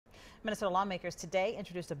Minnesota lawmakers today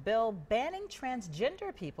introduced a bill banning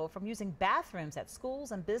transgender people from using bathrooms at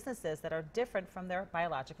schools and businesses that are different from their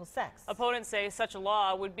biological sex. Opponents say such a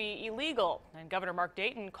law would be illegal, and Governor Mark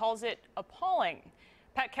Dayton calls it appalling.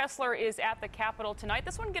 Pat Kessler is at the Capitol tonight.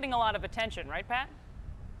 This one getting a lot of attention, right, Pat?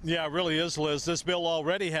 Yeah, it really is, Liz. This bill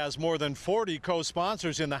already has more than 40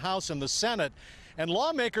 co-sponsors in the House and the Senate. And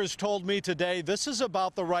lawmakers told me today this is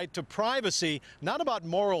about the right to privacy, not about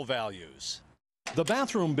moral values. The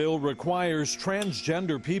bathroom bill requires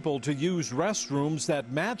transgender people to use restrooms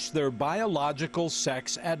that match their biological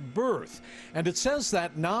sex at birth. And it says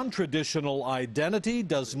that non-traditional identity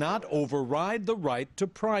does not override the right to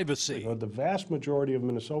privacy. The vast majority of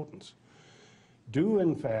Minnesotans do,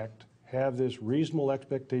 in fact, have this reasonable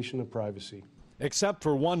expectation of privacy. Except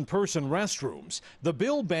for one-person restrooms, the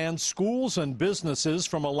bill bans schools and businesses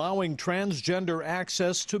from allowing transgender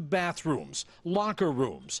access to bathrooms, locker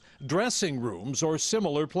rooms, dressing rooms, or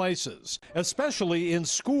similar places, especially in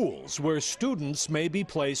schools where students may be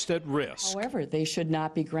placed at risk. However, they should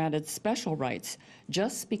not be granted special rights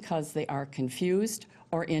just because they are confused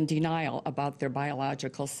or in denial about their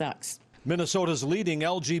biological sex. Minnesota's leading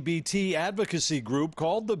LGBT advocacy group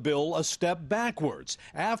called the bill a step backwards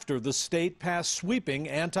after the state passed sweeping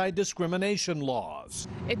anti-discrimination laws.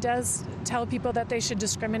 It does tell people that they should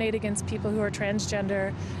discriminate against people who are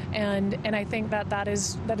transgender, and I think that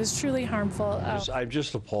is truly harmful. I'm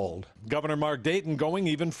just appalled. Governor Mark Dayton going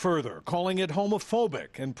even further, calling it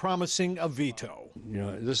homophobic and promising a veto. You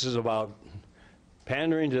know, this is about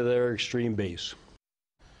pandering to their extreme base.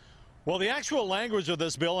 Well, the actual language of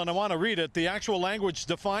this bill, and I want to read it, the actual language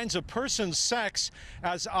defines a person's sex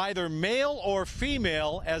as either male or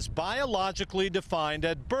female as biologically defined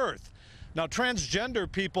at birth. Now,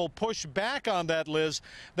 transgender people push back on that, Liz.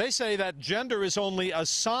 They say that gender is only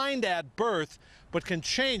assigned at birth, but can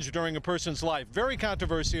change during a person's life. Very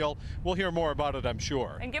controversial. We'll hear more about it, I'm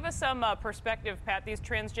sure. And give us some perspective, Pat. These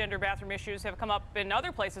transgender bathroom issues have come up in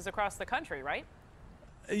other places across the country, right?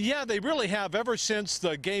 Yeah, they really have. Ever since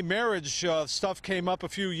the gay marriage stuff came up a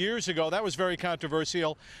few years ago, that was very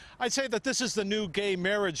controversial. I'd say that this is the new gay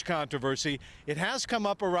marriage controversy. It has come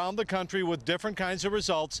up around the country with different kinds of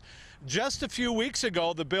results. Just a few weeks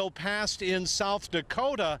ago, the bill passed in South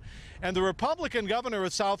Dakota, and the Republican governor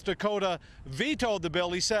of South Dakota vetoed the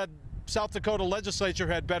bill. He said South Dakota legislature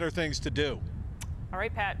had better things to do. All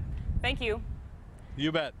right, Pat. Thank you.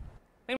 You bet.